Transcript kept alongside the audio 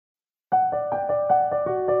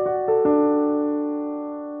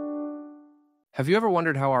Have you ever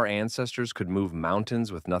wondered how our ancestors could move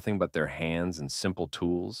mountains with nothing but their hands and simple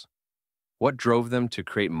tools? What drove them to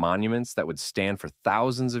create monuments that would stand for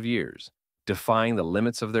thousands of years, defying the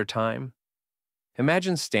limits of their time?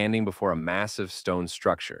 Imagine standing before a massive stone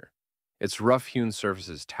structure, its rough-hewn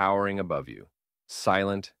surfaces towering above you,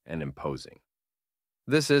 silent and imposing.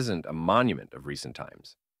 This isn't a monument of recent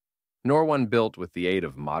times, nor one built with the aid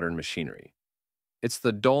of modern machinery. It's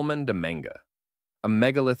the Dolmen de Menga, a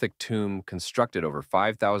megalithic tomb constructed over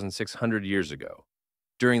 5,600 years ago,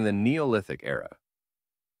 during the Neolithic era.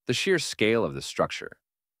 The sheer scale of the structure,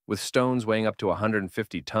 with stones weighing up to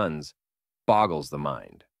 150 tons, boggles the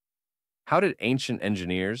mind. How did ancient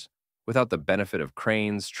engineers, without the benefit of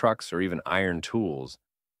cranes, trucks, or even iron tools,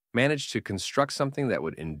 manage to construct something that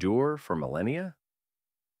would endure for millennia?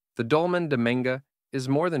 The Dolmen de Menga is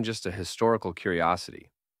more than just a historical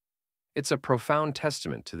curiosity. It's a profound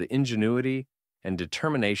testament to the ingenuity and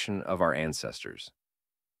determination of our ancestors.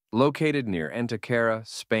 Located near Antequera,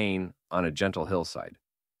 Spain, on a gentle hillside,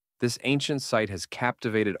 this ancient site has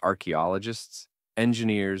captivated archaeologists,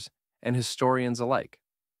 engineers, and historians alike.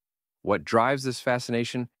 What drives this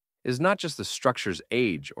fascination is not just the structure's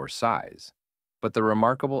age or size, but the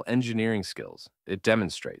remarkable engineering skills it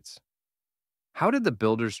demonstrates. How did the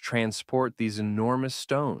builders transport these enormous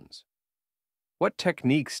stones? What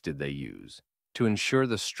techniques did they use to ensure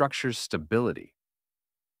the structure's stability?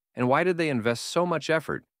 And why did they invest so much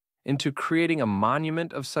effort into creating a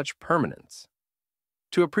monument of such permanence?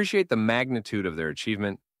 To appreciate the magnitude of their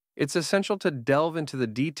achievement, it's essential to delve into the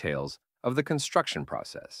details of the construction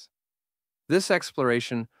process. This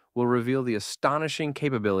exploration will reveal the astonishing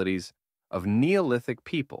capabilities of Neolithic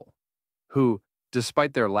people who,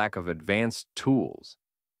 despite their lack of advanced tools,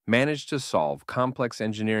 managed to solve complex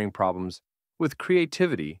engineering problems with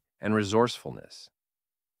creativity and resourcefulness.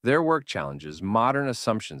 Their work challenges modern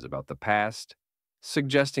assumptions about the past,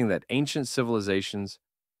 suggesting that ancient civilizations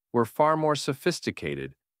were far more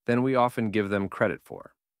sophisticated than we often give them credit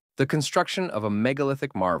for. The construction of a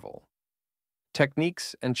megalithic marvel.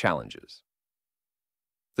 Techniques and challenges.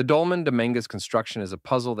 The Dolmen de Menga's construction is a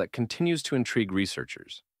puzzle that continues to intrigue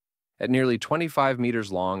researchers. At nearly 25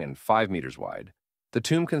 meters long and 5 meters wide, the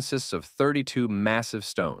tomb consists of 32 massive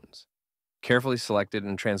stones, carefully selected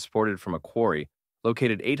and transported from a quarry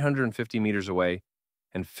located 850 meters away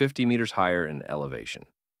and 50 meters higher in elevation.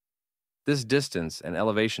 This distance and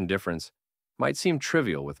elevation difference might seem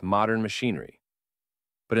trivial with modern machinery,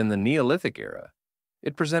 but in the Neolithic era,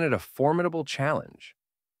 it presented a formidable challenge.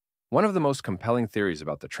 One of the most compelling theories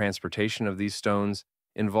about the transportation of these stones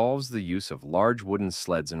involves the use of large wooden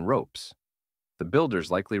sleds and ropes. The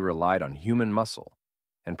builders likely relied on human muscle,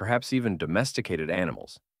 and perhaps even domesticated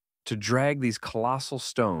animals, to drag these colossal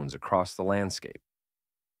stones across the landscape.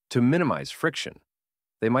 To minimize friction,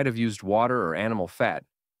 they might have used water or animal fat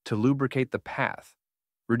to lubricate the path,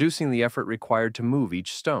 reducing the effort required to move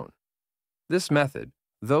each stone. This method,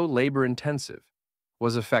 though labor-intensive,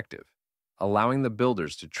 was effective, allowing the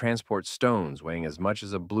builders to transport stones weighing as much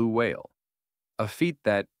as a blue whale, a feat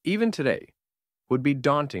that, even today, would be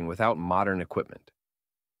daunting without modern equipment.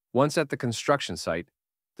 Once at the construction site,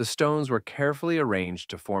 the stones were carefully arranged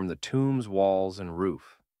to form the tomb's walls and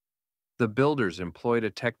roof. The builders employed a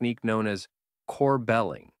technique known as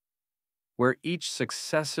corbelling, where each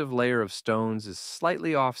successive layer of stones is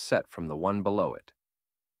slightly offset from the one below it,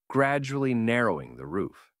 gradually narrowing the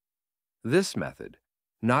roof. This method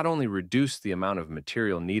not only reduced the amount of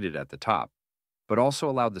material needed at the top, but also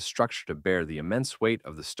allowed the structure to bear the immense weight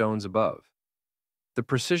of the stones above. The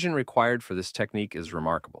precision required for this technique is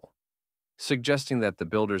remarkable, suggesting that the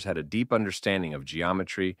builders had a deep understanding of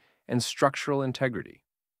geometry and structural integrity.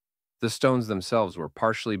 The stones themselves were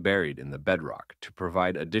partially buried in the bedrock to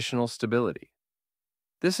provide additional stability.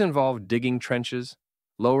 This involved digging trenches,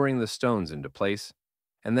 lowering the stones into place,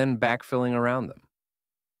 and then backfilling around them.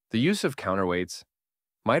 The use of counterweights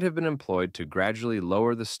might have been employed to gradually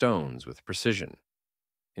lower the stones with precision,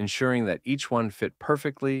 ensuring that each one fit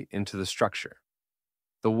perfectly into the structure.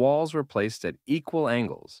 The walls were placed at equal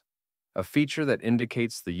angles, a feature that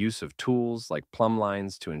indicates the use of tools like plumb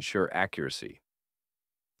lines to ensure accuracy.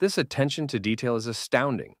 This attention to detail is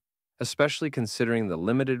astounding, especially considering the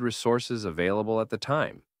limited resources available at the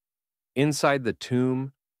time. Inside the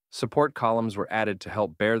tomb, support columns were added to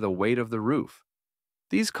help bear the weight of the roof.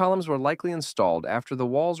 These columns were likely installed after the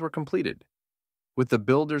walls were completed, with the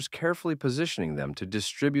builders carefully positioning them to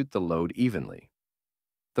distribute the load evenly.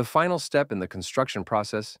 The final step in the construction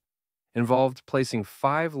process involved placing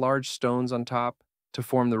 5 large stones on top to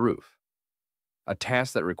form the roof, a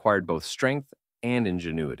task that required both strength and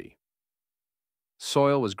ingenuity.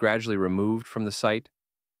 Soil was gradually removed from the site,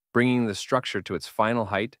 bringing the structure to its final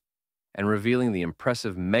height and revealing the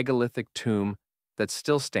impressive megalithic tomb that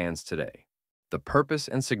still stands today. The purpose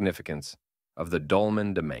and significance of the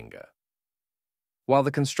Dolmen de Menga. While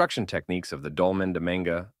the construction techniques of the Dolmen de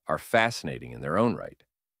Menga are fascinating in their own right,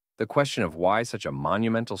 the question of why such a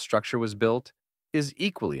monumental structure was built is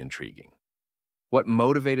equally intriguing. What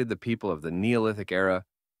motivated the people of the Neolithic era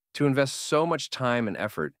to invest so much time and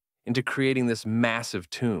effort into creating this massive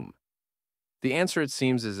tomb? The answer, it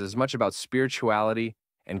seems, is as much about spirituality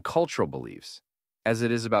and cultural beliefs as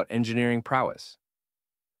it is about engineering prowess.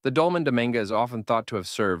 The Dolmen de Menga is often thought to have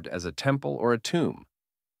served as a temple or a tomb,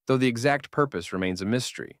 though the exact purpose remains a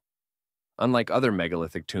mystery. Unlike other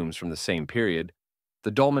megalithic tombs from the same period,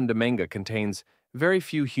 the Dolmen de Menga contains very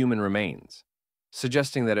few human remains,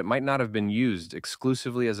 suggesting that it might not have been used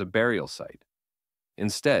exclusively as a burial site.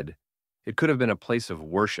 Instead, it could have been a place of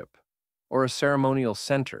worship or a ceremonial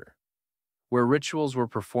center, where rituals were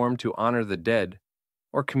performed to honor the dead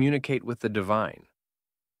or communicate with the divine.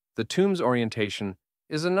 The tomb's orientation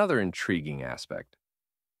is another intriguing aspect.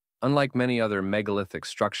 Unlike many other megalithic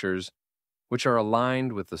structures, which are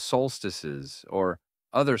aligned with the solstices or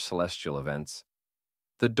other celestial events,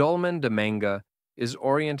 the Dolmen de Menga is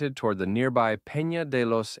oriented toward the nearby Peña de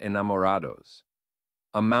los Enamorados,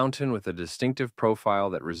 a mountain with a distinctive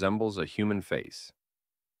profile that resembles a human face.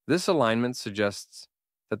 This alignment suggests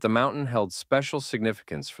that the mountain held special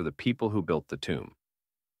significance for the people who built the tomb,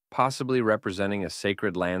 possibly representing a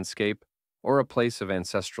sacred landscape or a place of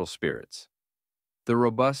ancestral spirits. The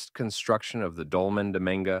robust construction of the Dolmen de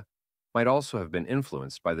Menga might also have been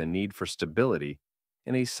influenced by the need for stability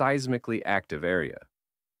in a seismically active area.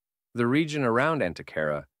 The region around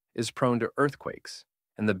Antequera is prone to earthquakes,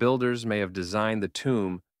 and the builders may have designed the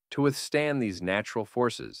tomb to withstand these natural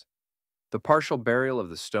forces. The partial burial of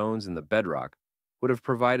the stones in the bedrock would have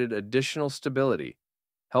provided additional stability,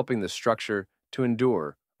 helping the structure to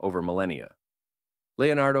endure over millennia.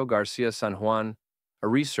 Leonardo Garcia San Juan, a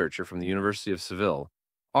researcher from the University of Seville,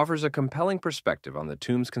 offers a compelling perspective on the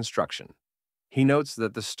tomb's construction. He notes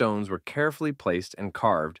that the stones were carefully placed and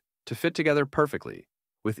carved to fit together perfectly,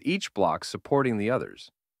 with each block supporting the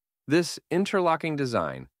others. This interlocking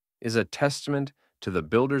design is a testament to the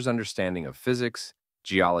builder's understanding of physics,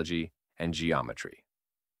 geology, and geometry.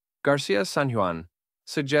 Garcia San Juan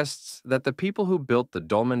suggests that the people who built the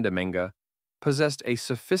Dolmen de Menga possessed a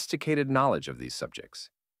sophisticated knowledge of these subjects,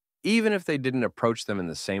 even if they didn't approach them in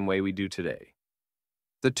the same way we do today.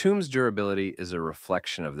 The tomb's durability is a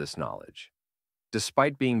reflection of this knowledge.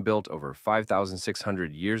 Despite being built over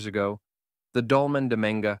 5,600 years ago, the Dolmen de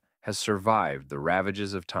Menga has survived the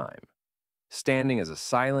ravages of time, standing as a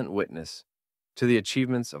silent witness to the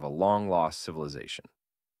achievements of a long-lost civilization.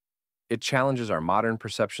 It challenges our modern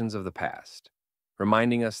perceptions of the past,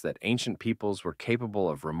 reminding us that ancient peoples were capable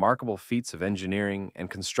of remarkable feats of engineering and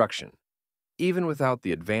construction, even without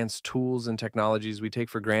the advanced tools and technologies we take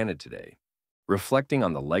for granted today, reflecting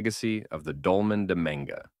on the legacy of the Dolmen de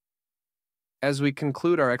Menga. As we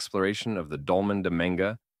conclude our exploration of the Dolmen de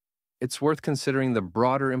Menga, it's worth considering the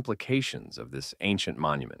broader implications of this ancient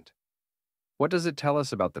monument. What does it tell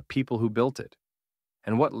us about the people who built it?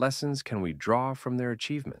 And what lessons can we draw from their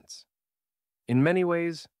achievements? In many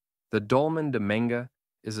ways, the Dolmen de Menga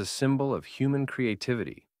is a symbol of human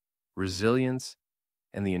creativity, resilience,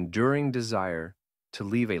 and the enduring desire to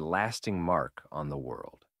leave a lasting mark on the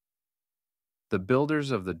world. The builders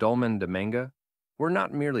of the Dolmen de Menga were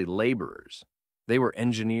not merely laborers. They were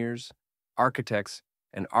engineers, architects,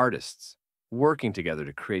 and artists working together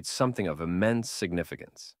to create something of immense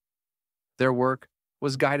significance. Their work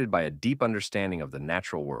was guided by a deep understanding of the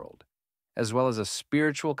natural world, as well as a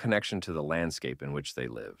spiritual connection to the landscape in which they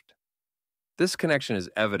lived. This connection is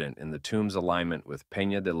evident in the tomb's alignment with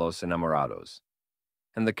Peña de los Enamorados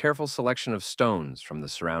and the careful selection of stones from the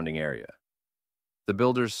surrounding area. The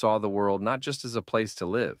builders saw the world not just as a place to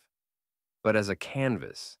live, but as a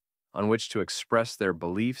canvas on which to express their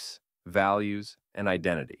beliefs, values, and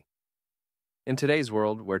identity. In today's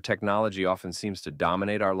world, where technology often seems to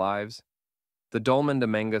dominate our lives, the Dolmen de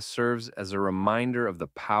Menga serves as a reminder of the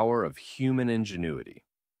power of human ingenuity.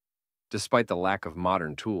 Despite the lack of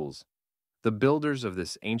modern tools, the builders of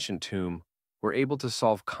this ancient tomb were able to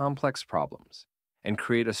solve complex problems and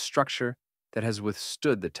create a structure that has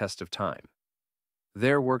withstood the test of time.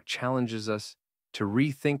 Their work challenges us to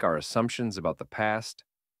rethink our assumptions about the past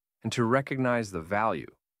and to recognize the value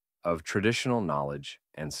of traditional knowledge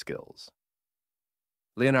and skills.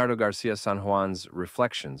 Leonardo Garcia San Juan's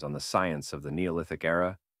reflections on the science of the Neolithic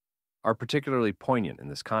era are particularly poignant in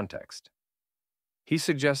this context. He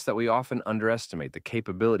suggests that we often underestimate the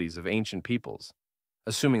capabilities of ancient peoples,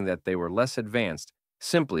 assuming that they were less advanced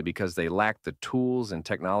simply because they lacked the tools and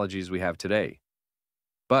technologies we have today.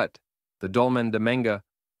 But the Dolmen de Menga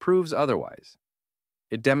proves otherwise.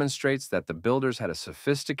 It demonstrates that the builders had a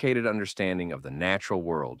sophisticated understanding of the natural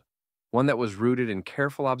world, one that was rooted in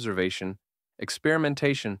careful observation,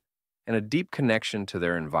 experimentation, and a deep connection to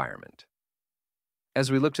their environment.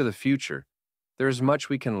 As we look to the future, there is much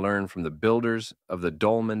we can learn from the builders of the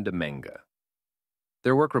Dolmen de Menga.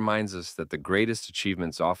 Their work reminds us that the greatest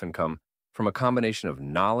achievements often come from a combination of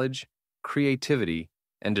knowledge, creativity,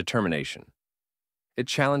 and determination. It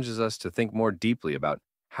challenges us to think more deeply about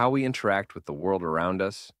how we interact with the world around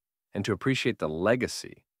us and to appreciate the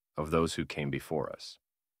legacy of those who came before us.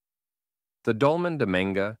 The Dolmen de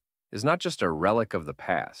Menga is not just a relic of the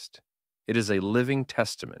past, it is a living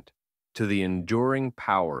testament to the enduring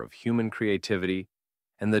power of human creativity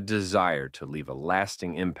and the desire to leave a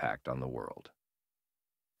lasting impact on the world.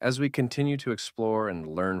 As we continue to explore and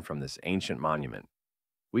learn from this ancient monument,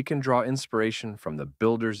 we can draw inspiration from the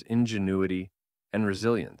builders' ingenuity and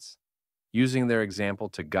resilience, using their example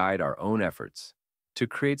to guide our own efforts to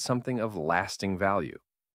create something of lasting value.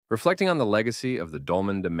 Reflecting on the legacy of the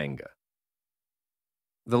Dolmen de Menga.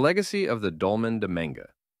 The legacy of the Dolmen de Menga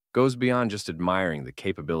goes beyond just admiring the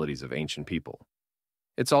capabilities of ancient people.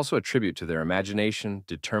 It's also a tribute to their imagination,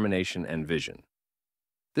 determination, and vision.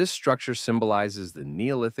 This structure symbolizes the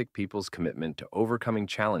Neolithic people's commitment to overcoming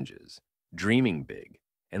challenges, dreaming big,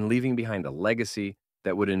 and leaving behind a legacy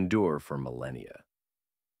that would endure for millennia.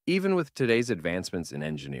 Even with today's advancements in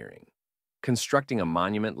engineering, constructing a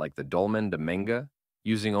monument like the Dolmen de Menga,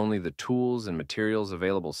 using only the tools and materials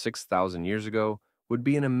available 6,000 years ago, would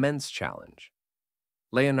be an immense challenge.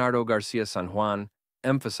 Leonardo Garcia San Juan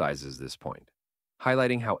emphasizes this point,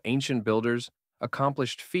 highlighting how ancient builders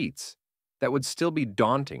accomplished feats that would still be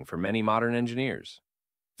daunting for many modern engineers.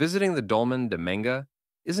 Visiting the Dolmen de Menga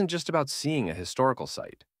isn't just about seeing a historical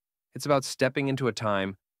site. It's about stepping into a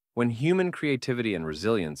time when human creativity and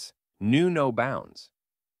resilience knew no bounds.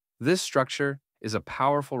 This structure is a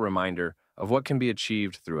powerful reminder of what can be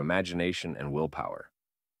achieved through imagination and willpower.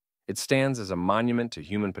 It stands as a monument to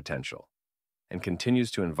human potential and continues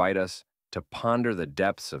to invite us to ponder the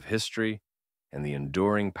depths of history and the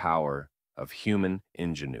enduring power of human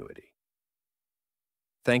ingenuity.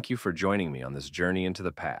 Thank you for joining me on this journey into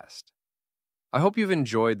the past. I hope you've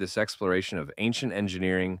enjoyed this exploration of ancient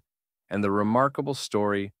engineering and the remarkable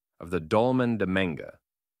story of the Dolmen de Menga.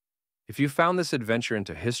 If you found this adventure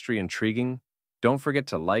into history intriguing, don't forget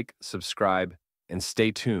to like, subscribe, and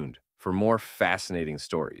stay tuned for more fascinating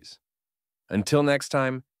stories. Until next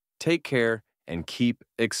time, take care and keep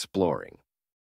exploring.